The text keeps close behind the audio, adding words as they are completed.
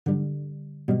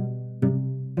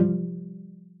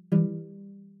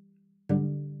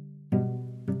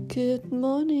Good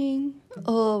morning,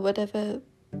 or whatever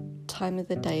time of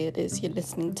the day it is you're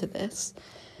listening to this.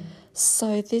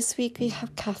 So, this week we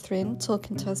have Catherine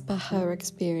talking to us about her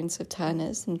experience of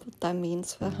Turners and what that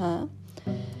means for her.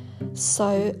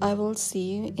 So, I will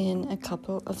see you in a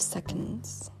couple of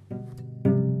seconds.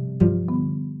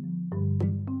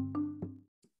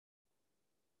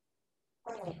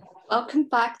 Welcome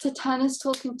back to Turners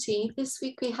Talking Tea. This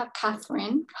week we have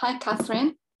Catherine. Hi,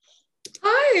 Catherine.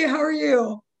 Hi, how are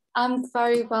you? I'm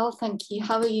very well, thank you.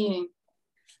 How are you?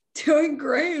 Doing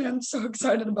great. I'm so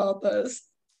excited about this.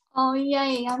 Oh,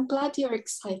 yay. I'm glad you're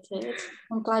excited.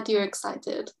 And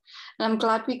I'm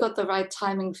glad we got the right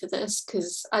timing for this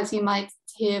because, as you might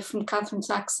hear from Catherine's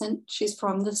accent, she's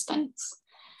from the States.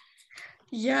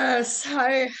 Yes,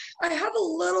 I have a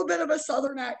little bit of a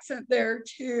southern accent there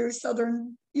too,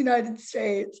 southern United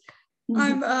States.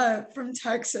 Mm-hmm. I'm from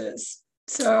Texas,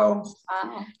 so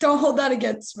Wow. don't hold that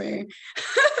against me.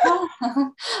 No,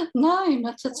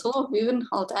 not at all. We wouldn't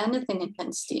hold anything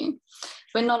against you.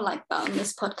 We're not like that on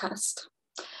this podcast.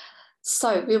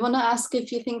 So we want to ask a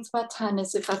few things about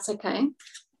Turners, if that's okay.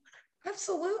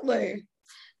 Absolutely.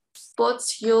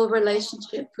 What's your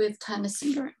relationship with Turner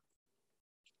syndrome?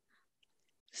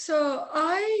 So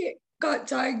I got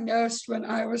diagnosed when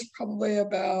I was probably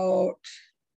about,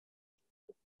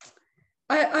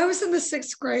 I was in the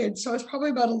 6th grade, so I was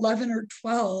probably about 11 or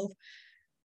 12.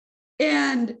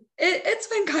 And it's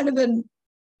been kind of an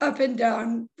up and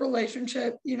down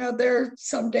relationship. You know, there are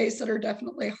some days that are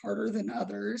definitely harder than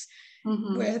others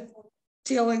with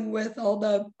dealing with all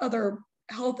the other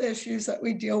health issues that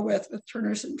we deal with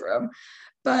Turner syndrome.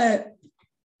 But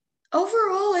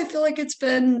overall, I feel like it's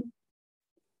been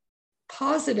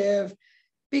positive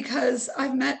because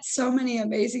I've met so many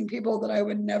amazing people that I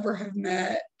would never have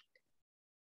met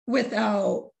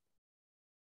without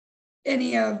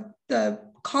any of the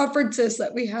conferences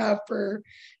that we have for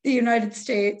the United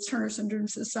States Turner Syndrome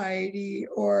Society,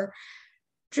 or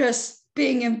just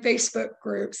being in Facebook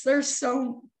groups. There's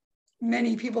so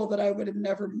many people that I would have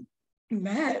never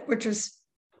met, which is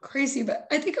crazy. But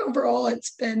I think overall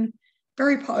it's been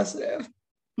very positive.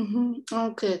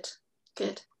 Oh, good.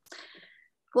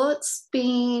 What's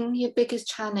been your biggest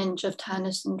challenge of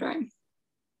Turner syndrome?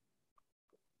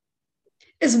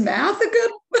 Is math a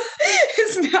good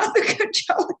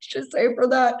challenge to say for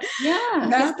that? Yeah,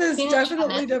 Math is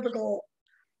definitely difficult.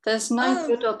 There's no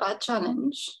good or bad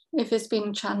challenge. If it's been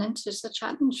a challenge, it's a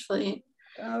challenge for you.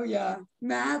 Oh yeah,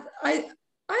 math. I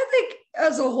think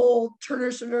as a whole,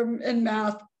 Turner syndrome and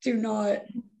math do not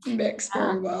mix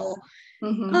very well.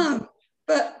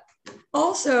 But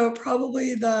also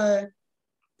probably the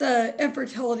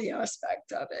infertility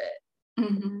aspect of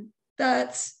it.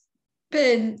 That's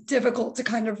been difficult to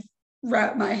kind of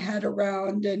wrap my head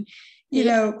around. And, you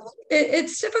know,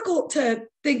 it's difficult to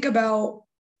think about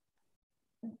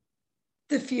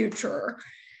the future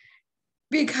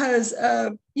because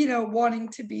of, you know, wanting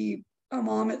to be a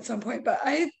mom at some point. But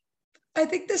I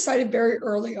think decided very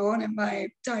early on in my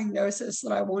diagnosis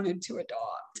that I wanted to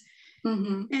adopt.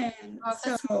 And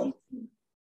so,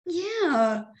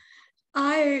 yeah,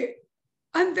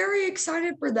 I'm very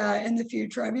excited for that in the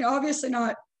future. I mean, obviously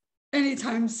not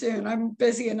anytime soon. I'm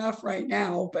busy enough right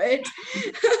now, but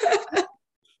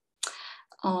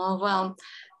oh well,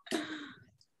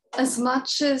 as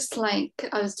much as like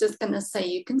I was just gonna say,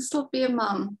 you can still be a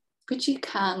mum, which you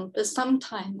can, but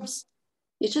sometimes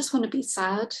you just want to be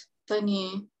sad, don't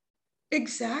you?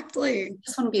 Exactly. You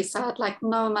just want to be sad, like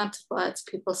no amount of words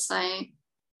people say.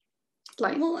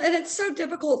 Like, well, and it's so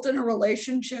difficult in a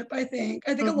relationship. I think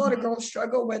a lot of girls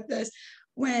struggle with this,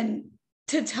 when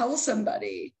to tell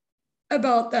somebody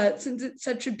about that, since it's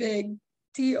such a big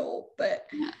deal. But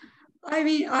I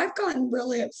mean, I've gotten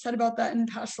really upset about that in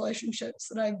past relationships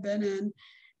that I've been in.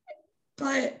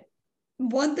 But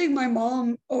one thing my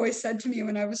mom always said to me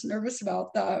when I was nervous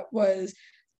about that was,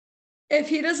 if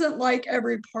he doesn't like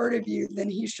every part of you, then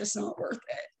he's just not worth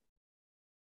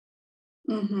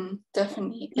it.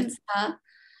 Definitely. It's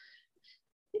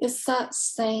that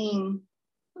saying,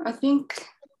 I think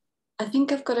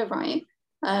I've got it right.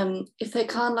 If they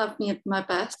can't love me at my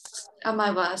best, at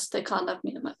my worst, they can't love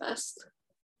me at my best.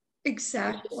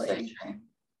 Exactly.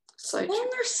 So well, true.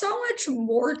 There's so much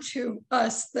more to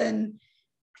us than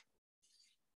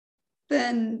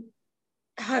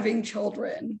having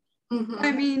children.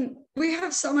 I mean, we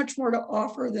have so much more to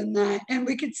offer than that, and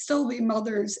we could still be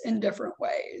mothers in different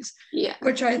ways. Yeah.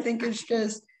 Which I think is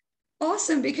just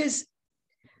awesome, because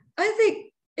I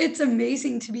think it's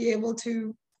amazing to be able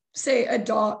to, say,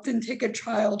 adopt and take a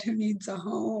child who needs a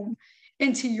home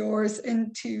into yours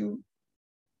and to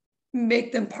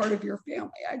make them part of your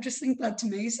family. I just think that's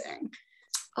amazing.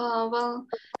 Oh, well,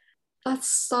 that's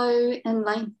so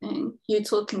enlightening, you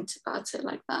talking about it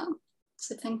like that.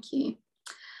 So thank you.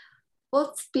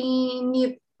 What's been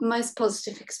your most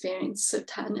positive experience of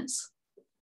tennis?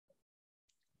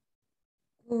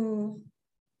 Ooh.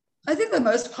 I think the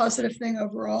most positive thing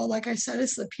overall, like I said,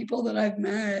 is the people that I've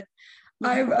met.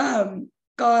 I've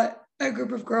got a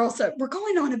group of girls that we're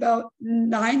going on about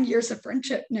 9 years of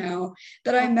friendship now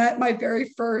that I met my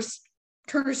very first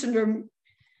Turner Syndrome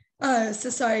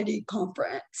Society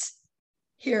conference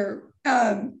here.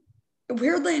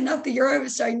 Weirdly enough, the year I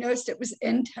was diagnosed, it was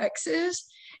in Texas.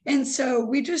 And so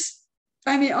we just,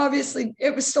 I mean, obviously,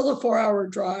 it was still a 4-hour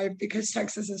drive because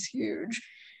Texas is huge,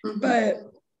 but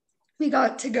we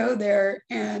got to go there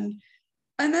and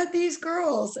I met these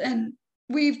girls and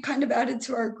we've kind of added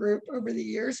to our group over the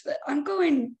years, but I'm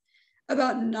going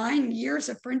about 9 years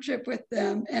of friendship with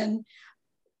them. And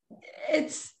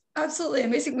it's absolutely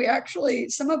amazing. We actually,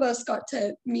 some of us got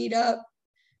to meet up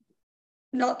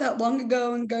not that long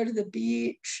ago and go to the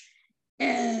beach.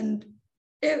 And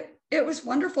it was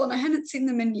wonderful. And I hadn't seen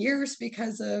them in years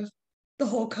because of the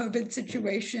whole COVID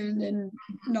situation and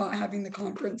not having the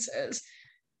conferences.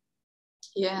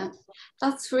 Yeah,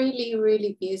 that's really,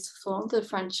 really beautiful, the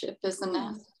friendship, isn't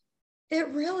it? It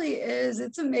really is.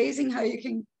 It's amazing how you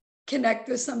can connect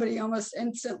with somebody almost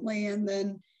instantly and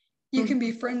then you can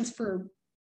be friends for,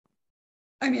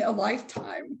 I mean, a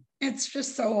lifetime. It's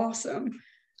just so awesome.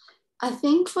 I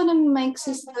think what makes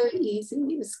it so easy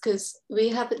is because we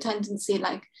have a tendency,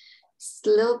 like a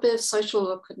little bit of social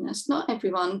awkwardness. Not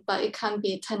everyone, but it can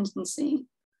be a tendency.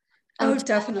 And oh,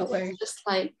 definitely.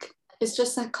 It's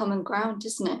just that common ground,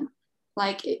 isn't it?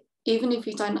 Like even if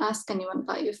you don't ask anyone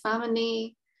about your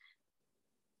family,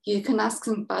 you can ask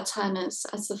them about tennis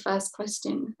as the first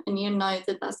question, and you know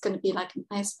that that's going to be like an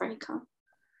icebreaker.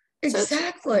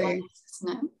 Exactly. So nice,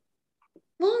 isn't it?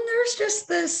 Well, and there's just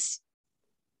this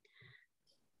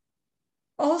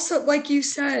also, like you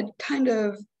said, kind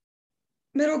of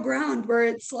middle ground where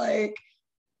it's like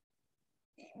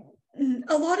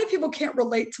a lot of people can't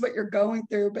relate to what you're going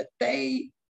through, but they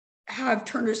have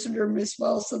Turner syndrome as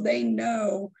well. So they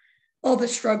know all the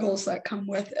struggles that come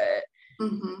with it.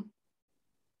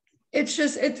 It's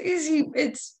just, it's easy.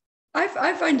 I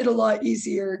find it a lot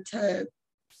easier to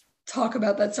talk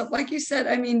about that stuff. Like you said,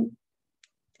 I mean,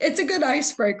 it's a good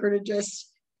icebreaker to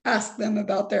just ask them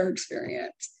about their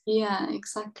experience. Yeah,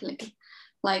 exactly.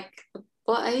 Like,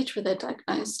 what age were they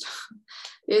diagnosed?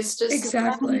 It's just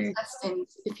exactly. So many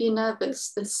questions. If you're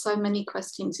nervous, there's so many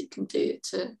questions you can do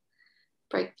to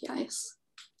break the ice,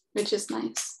 which is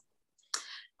nice.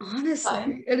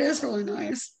 Honestly, it is really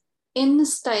nice. In the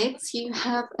States, you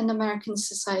have an American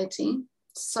Society.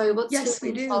 So what's yes,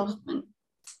 your involvement?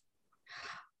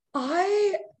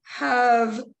 I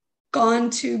have gone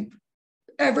to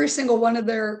every single one of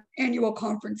their annual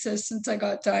conferences since I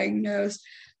got diagnosed,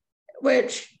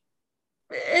 which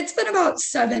it's been about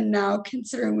 7 now,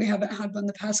 considering we haven't had one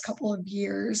the past couple of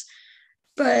years.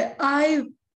 But I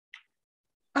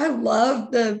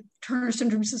love the Turner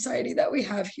Syndrome Society that we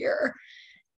have here.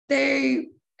 They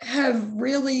have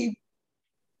really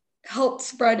helped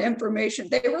spread information.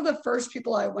 They were the first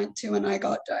people I went to when I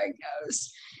got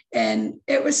diagnosed. And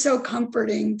it was so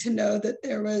comforting to know that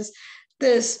there was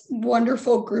this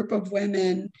wonderful group of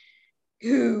women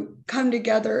who come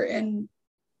together and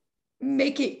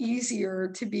make it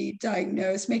easier to be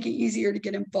diagnosed, make it easier to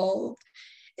get involved,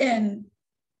 and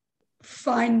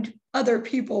find other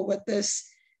people with this,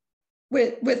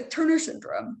 with Turner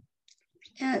syndrome.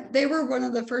 And they were one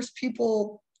of the first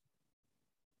people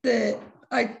that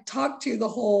I talked to, the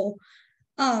whole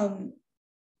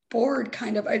board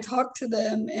kind of. I talked to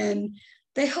them and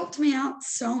they helped me out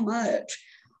so much.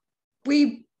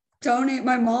 We donate,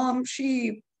 my mom,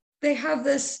 they have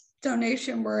this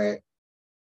donation where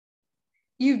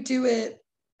you do it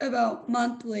about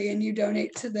monthly and you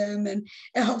donate to them and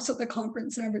it helps with the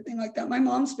conference and everything like that. My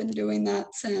mom's been doing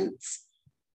that since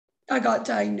I got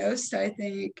diagnosed, I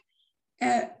think.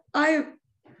 And I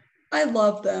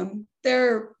love them.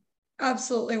 They're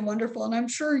absolutely wonderful. And I'm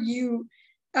sure you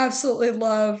absolutely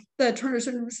love the Turner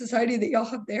Syndrome Society that y'all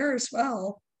have there as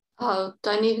well. Oh,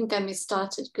 don't even get me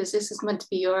started because this is meant to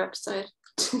be your episode.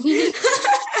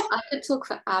 I could talk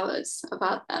for hours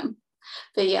about them.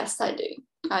 But yes, I do.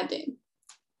 I do.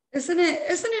 Isn't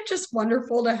it just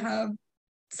wonderful to have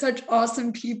such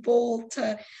awesome people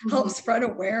to help spread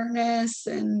awareness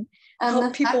and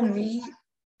help people meet?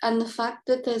 And the fact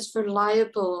that there's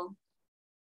reliable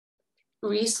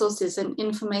resources and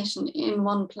information in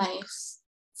one place.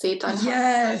 So you don't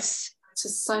have to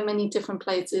so many different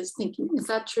places thinking, is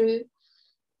that true?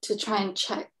 To try and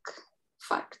check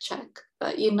fact check,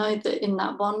 but you know that in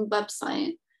that one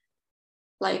website,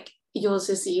 like yours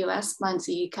is the US, mine's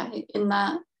the UK, in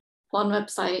that one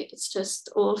website, it's just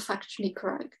all factually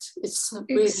correct. It's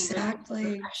really, exactly.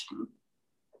 really refreshing.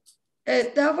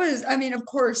 That was, I mean, of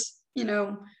course, you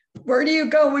know, where do you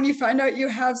go when you find out you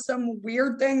have some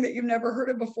weird thing that you've never heard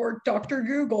of before? Dr.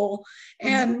 Google.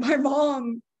 And my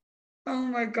mom, oh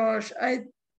my gosh,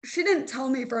 she didn't tell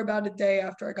me for about a day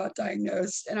after I got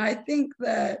diagnosed. And I think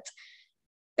that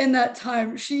in that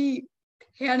time, she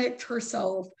panicked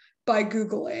herself by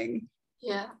Googling.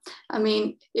 Yeah, I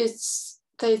mean,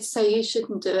 they say you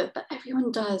shouldn't do it, but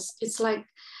everyone does. It's like,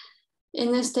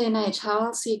 in this day and age, how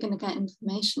else are you going to get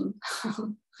information?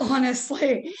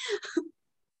 Honestly.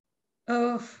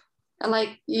 Oh. And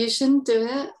like, you shouldn't do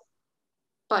it,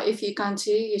 but if you're going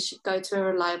to, you should go to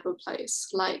a reliable place,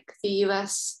 like the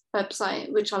US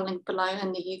website, which I'll link below,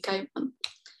 and the UK one.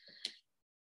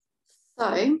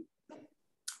 So,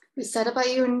 we said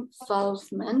about your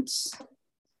involvement.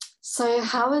 So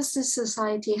how has this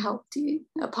society helped you,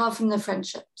 apart from the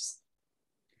friendships?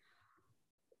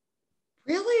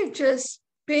 Really just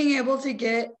being able to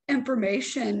get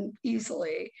information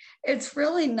easily. It's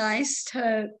really nice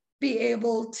to be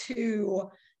able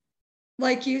to,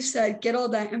 like you said, get all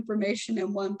that information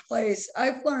in one place.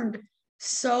 I've learned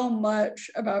so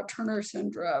much about Turner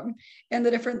syndrome and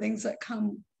the different things that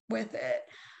come with it.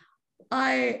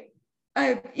 I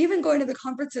even going to the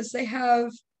conferences, they have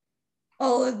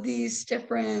all of these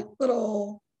different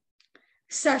little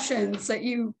sessions that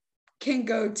you can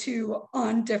go to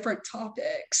on different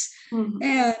topics. Mm-hmm.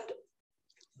 And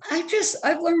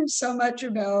I've learned so much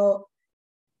about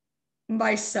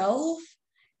myself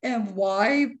and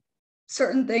why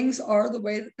certain things are the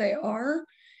way that they are.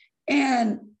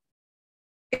 And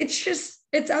it's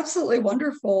absolutely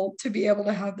wonderful to be able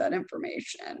to have that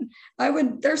information.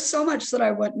 There's so much that I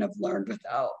wouldn't have learned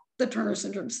without the Turner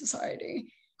Syndrome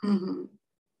Society. Mm-hmm.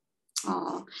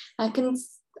 Oh,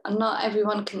 not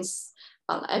everyone can,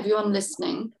 well, everyone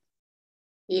listening,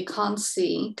 you can't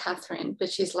see Catherine,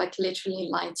 but she's like literally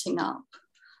lighting up.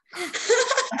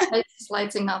 She's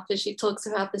lighting up as she talks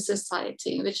about the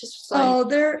society, which is so... Oh,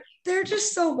 they're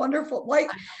just so wonderful. Like,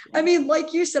 I mean,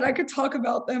 like you said, I could talk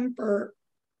about them for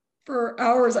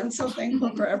hours. I'm so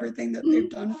thankful for everything that they've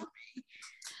done for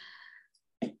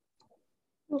me.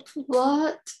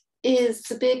 What is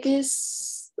the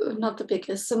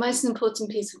most important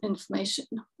piece of information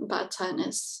about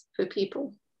Turners for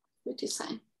people, would you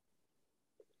say?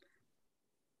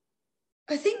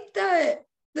 I think that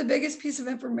the biggest piece of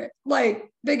information,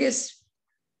 biggest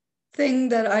thing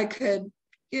that I could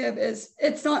give is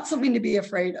it's not something to be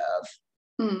afraid of.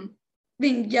 I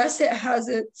mean, yes, it has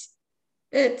its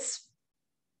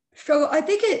struggle. I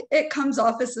think it comes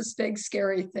off as this big,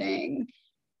 scary thing,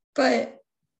 but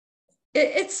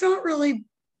it's not really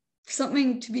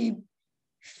something to be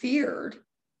feared.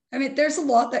 I mean, there's a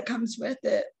lot that comes with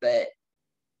it, but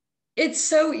it's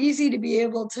so easy to be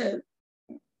able to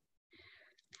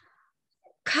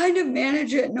kind of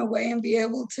manage it in a way and be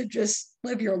able to just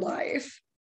live your life.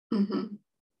 Mm-hmm.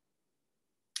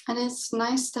 And it's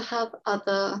nice to have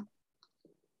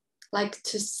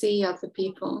to see other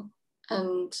people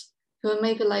and who are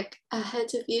maybe like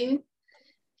ahead of you.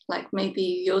 Like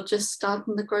maybe you're just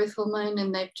starting the growth hormone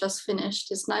and they've just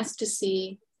finished. It's nice to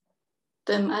see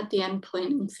them at the end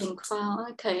point and think, wow,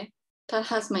 okay, that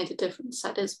has made a difference.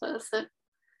 That is worth it.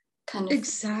 Kind of.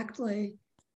 Exactly.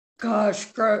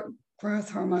 Gosh, growth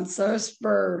hormones.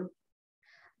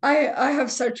 I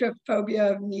have such a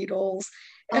phobia of needles,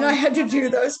 and I had to do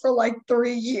those for like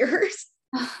 3 years.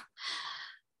 I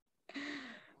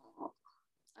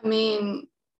mean,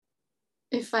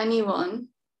 if anyone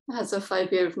has a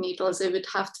phobia of needles, it would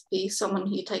have to be someone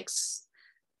who takes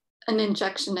an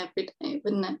injection every day,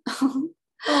 wouldn't it?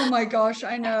 Oh my gosh,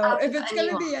 I know. If it's going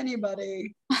to be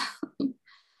anybody.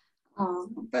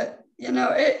 But, you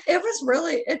know, it was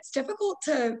really, it's difficult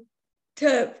to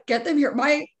get them here.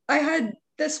 I had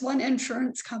this one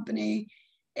insurance company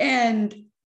and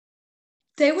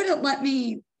they wouldn't let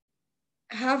me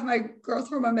have my growth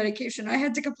hormone medication. I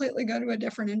had to completely go to a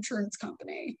different insurance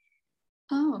company.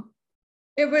 Oh.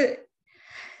 The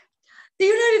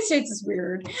United States is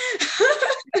weird.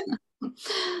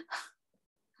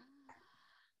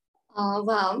 Oh,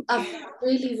 well, I've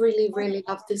really, really, really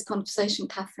loved this conversation,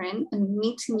 Catherine, and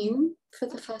meeting you for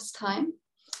the first time.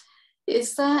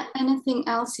 Is there anything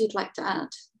else you'd like to add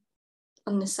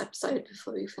on this episode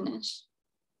before we finish?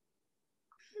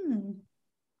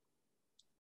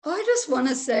 I just want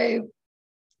to say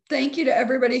thank you to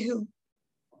everybody who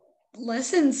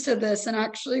listens to this and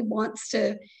actually wants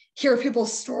to hear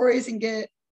people's stories and get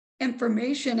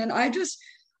information. And I just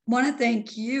want to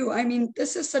thank you. I mean,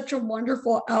 this is such a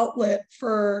wonderful outlet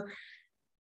for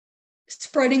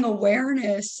spreading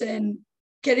awareness and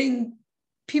getting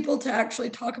people to actually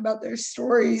talk about their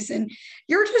stories. And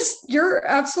you're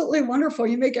absolutely wonderful.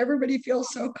 You make everybody feel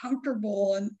so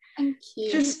comfortable, and thank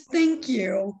you. Just thank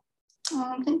you.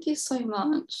 Oh, thank you so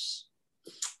much.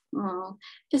 Oh,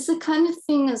 it's the kind of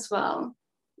thing as well.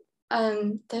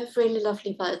 They're really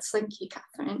lovely words. Thank you,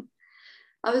 Catherine.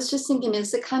 I was just thinking,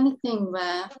 it's the kind of thing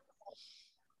where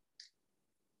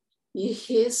you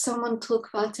hear someone talk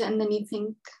about it and then you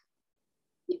think,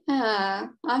 yeah,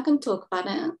 I can talk about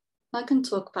it. I can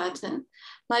talk about it.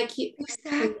 Like you,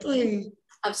 exactly.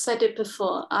 I've said it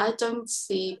before. I don't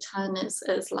see Turners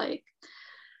as like,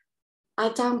 I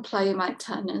downplay my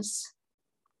Turners.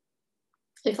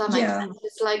 If that makes sense.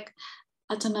 It's like,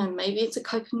 I don't know, maybe it's a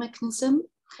coping mechanism.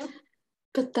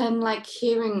 But then like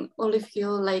hearing all of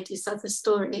your ladies' other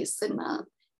stories and that,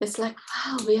 it's like,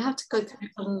 wow, we have to go through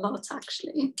a lot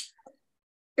actually.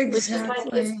 Exactly. Which is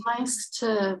like, it's nice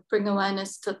to bring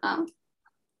awareness to that,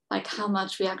 like how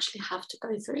much we actually have to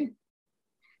go through.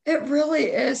 It really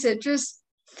is. It just,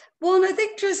 well, and I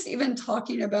think just even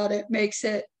talking about it makes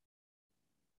it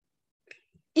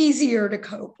easier to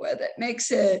cope with. It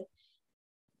makes it,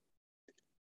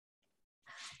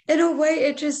 in a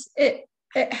way,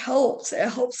 it helps. It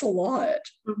helps a lot.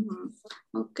 Mm-hmm.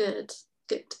 Oh, good.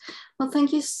 Well,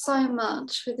 thank you so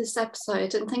much for this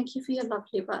episode, and thank you for your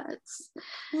lovely words.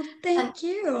 Well, thank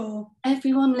you.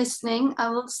 Everyone listening, I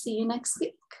will see you next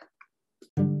week.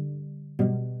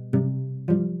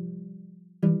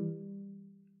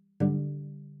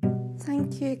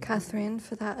 Thank you, Catherine,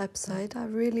 for that episode. I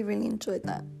really enjoyed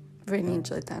that.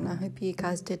 And I hope you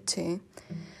guys did too.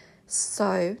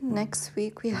 So, next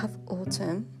week we have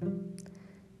Autumn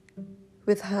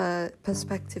with her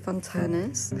perspective on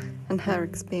Turners and her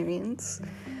experience.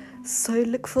 So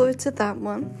look forward to that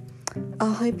one.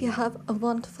 I hope you have a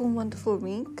wonderful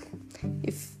week.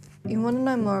 If you want to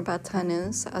know more about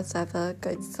Turners, as ever,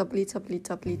 go to www.tss.org.uk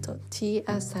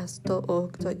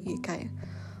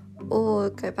or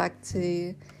go back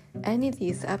to any of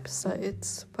these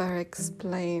episodes where I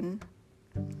explain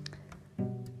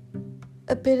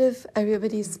a bit of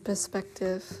everybody's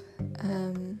perspective.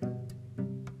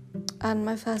 And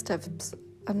my first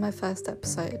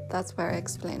episode, that's where I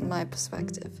explain my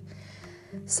perspective.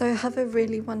 So have a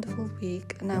really wonderful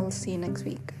week, and I will see you next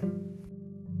week.